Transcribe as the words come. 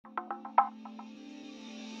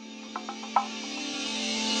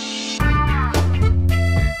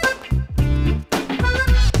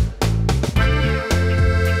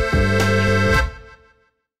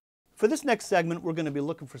For this next segment, we're going to be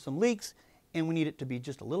looking for some leaks, and we need it to be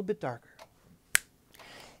just a little bit darker.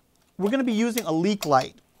 We're going to be using a leak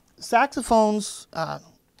light. Saxophones are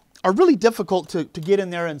really difficult to get in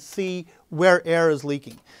there and see where air is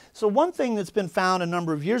leaking. So one thing that's been found a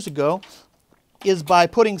number of years ago is by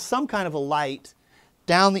putting some kind of a light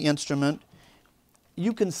down the instrument,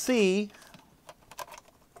 you can see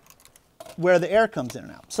where the air comes in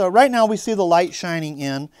and out. So right now we see the light shining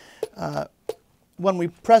in. When we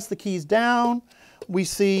press the keys down, we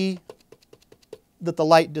see that the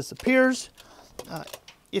light disappears.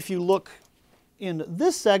 If you look in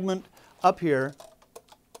this segment up here,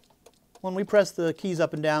 when we press the keys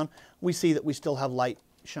up and down, we see that we still have light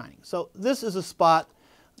shining. So this is a spot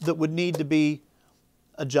that would need to be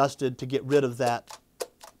adjusted to get rid of that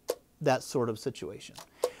sort of situation.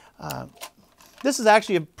 This is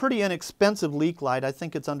actually a pretty inexpensive leak light. I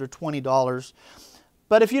think it's under $20.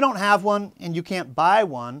 But if you don't have one and you can't buy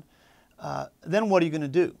one, then what are you going to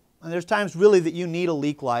do? And there's times really that you need a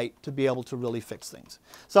leak light to be able to really fix things.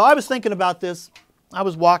 So I was thinking about this. I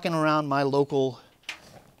was walking around my local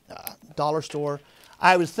dollar store.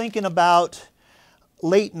 I was thinking about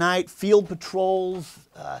late night field patrols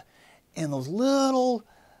and those little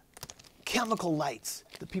chemical lights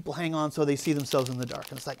that people hang on so they see themselves in the dark.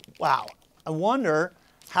 And it's like, wow, I wonder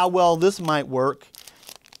how well this might work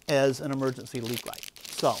as an emergency leak light.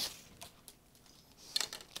 So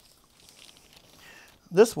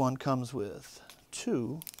this one comes with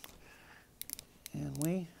two,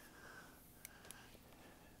 and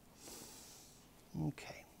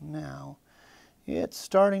okay, now it's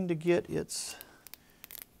starting to get its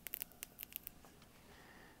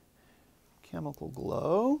chemical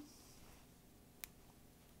glow,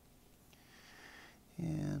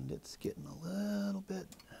 and it's getting a little bit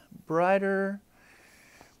brighter.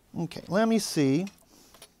 Okay, let me see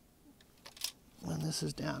when this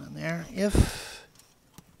is down in there if,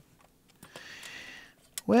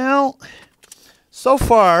 well, so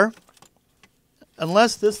far,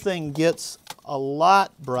 unless this thing gets a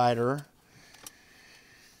lot brighter,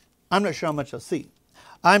 I'm not sure how much I'll see.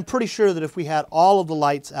 I'm pretty sure that if we had all of the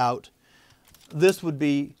lights out, this would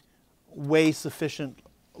be way sufficient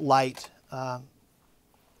light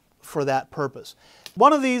for that purpose.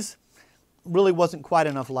 One of these really wasn't quite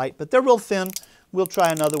enough light, but they're real thin. We'll try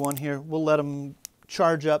another one here. We'll let them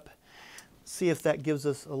charge up, see if that gives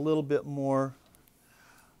us a little bit more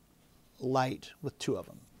light with two of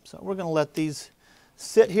them. So we're going to let these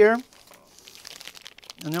sit here,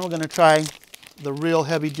 and then we're going to try the real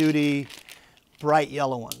heavy-duty, bright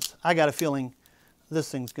yellow ones. I got a feeling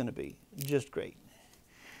this thing's going to be just great.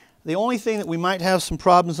 The only thing that we might have some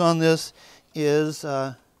problems on this is,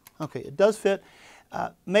 okay, it does fit,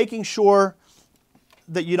 making sure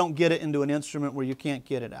that you don't get it into an instrument where you can't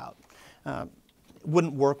get it out. It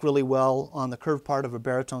wouldn't work really well on the curved part of a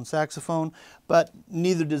baritone saxophone, but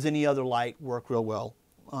neither does any other light work real well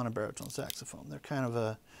on a baritone saxophone. They're kind of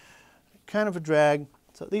a drag.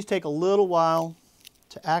 So these take a little while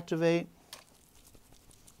to activate.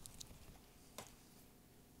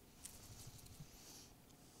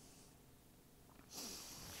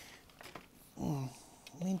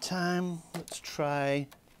 Meantime, let's try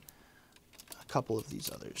a couple of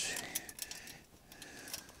these others.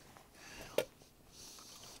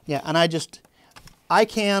 Yeah, and I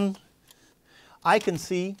can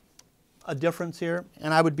see a difference here,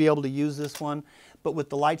 and I would be able to use this one, but with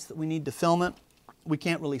the lights that we need to film it, we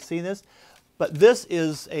can't really see this. But this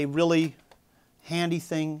is a really handy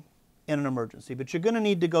thing in an emergency, but you're going to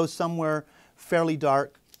need to go somewhere fairly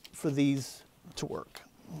dark for these to work.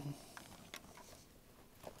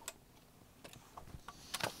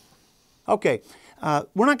 Okay,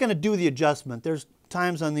 we're not going to do the adjustment. There's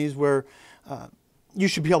times on these where you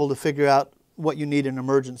should be able to figure out what you need in an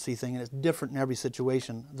emergency thing, and it's different in every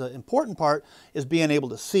situation. The important part is being able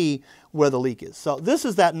to see where the leak is. So this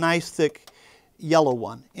is that nice thick yellow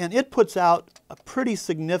one, and it puts out a pretty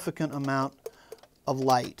significant amount of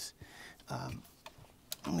light.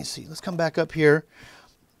 Let me see, let's come back up here.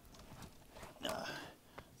 Do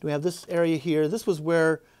we have this area here? This was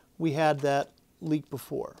where we had that leak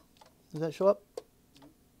before. Does that show up?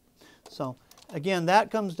 So again,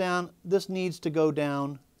 that comes down. This needs to go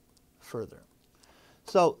down further.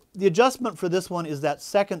 So the adjustment for this one is that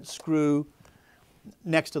second screw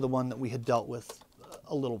next to the one that we had dealt with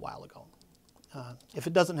a little while ago. If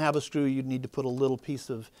it doesn't have a screw, you'd need to put a little piece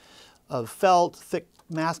of felt, thick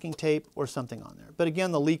masking tape or something on there. But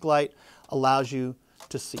again, the leak light allows you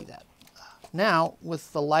to see that. Now,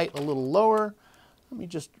 with the light a little lower, let me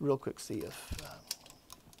just real quick see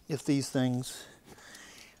if these things,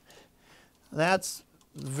 that's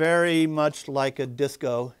very much like a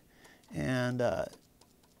disco And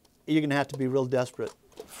you're going to have to be real desperate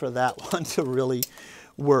for that one to really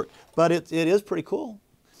work. But it is pretty cool.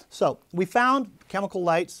 So we found chemical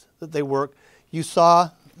lights that they work. You saw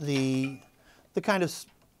the kind of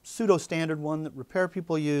pseudo-standard one that repair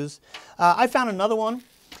people use. I found another one.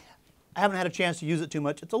 I haven't had a chance to use it too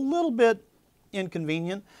much. It's a little bit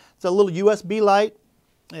inconvenient. It's a little USB light.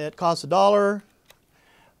 It costs $1.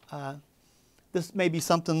 This may be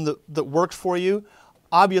something that works for you.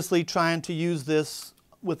 Obviously, trying to use this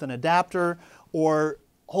with an adapter or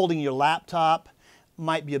holding your laptop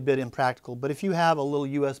might be a bit impractical. But if you have a little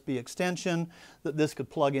USB extension that this could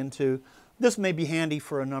plug into, this may be handy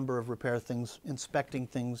for a number of repair things, inspecting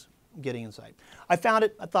things, getting inside. I found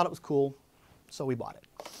it. I thought it was cool, so we bought it.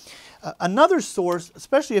 Another source,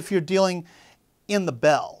 especially if you're dealing in the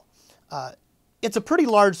bell, it's a pretty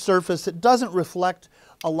large surface. It doesn't reflect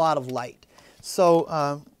a lot of light.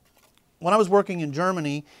 So when I was working in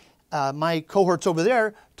Germany, my cohorts over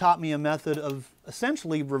there taught me a method of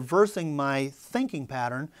essentially reversing my thinking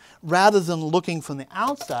pattern. Rather than looking from the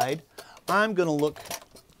outside, I'm going to look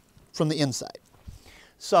from the inside.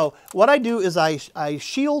 So what I do is I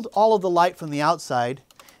shield all of the light from the outside,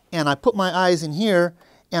 and I put my eyes in here,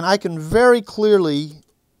 and I can very clearly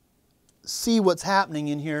see what's happening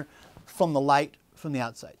in here from the light from the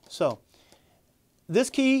outside. So this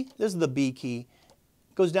key, this is the B key,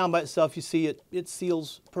 goes down by itself. You see it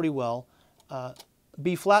seals pretty well.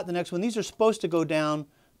 B flat, the next one. These are supposed to go down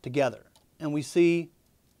together, and we see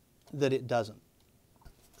that it doesn't.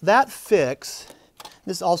 That fix,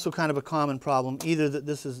 this is also kind of a common problem, either that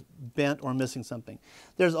this is bent or missing something.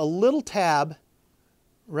 There's a little tab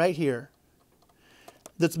right here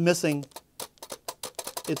that's missing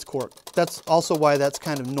its cork. That's also why that's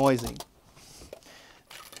kind of noisy.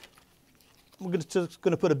 We're just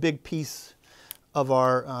going to put a big piece of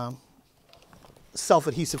our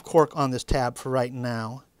self-adhesive cork on this tab for right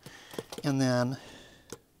now. And then,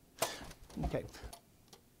 okay.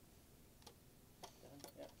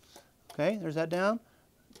 Okay, there's that down.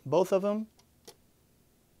 Both of them,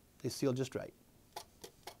 they seal just right.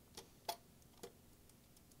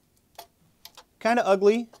 Kind of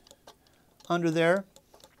ugly under there.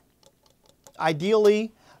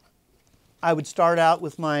 Ideally, I would start out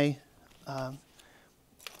with my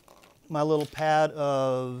my little pad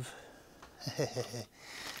of,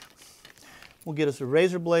 we'll get us a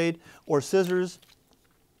razor blade or scissors,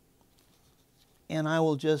 and I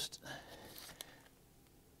will just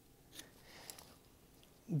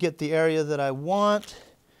get the area that I want,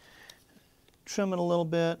 trim it a little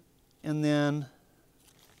bit, and then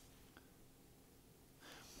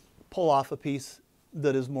pull off a piece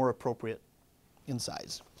that is more appropriate in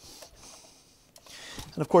size.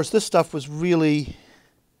 And of course, this stuff was really,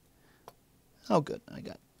 oh good, I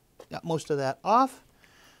got most of that off.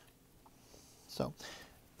 So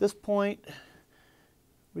at this point,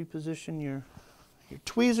 reposition your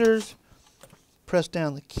tweezers, press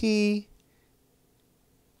down the key.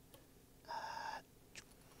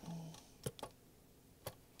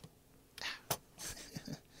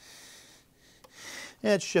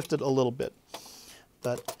 And it's shifted a little bit,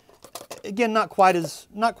 but again, not quite as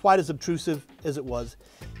obtrusive as it was.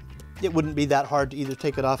 It wouldn't be that hard to either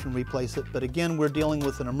take it off and replace it, but again, we're dealing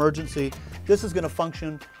with an emergency. This is going to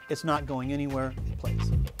function. It's not going anywhere. It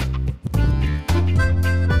plays.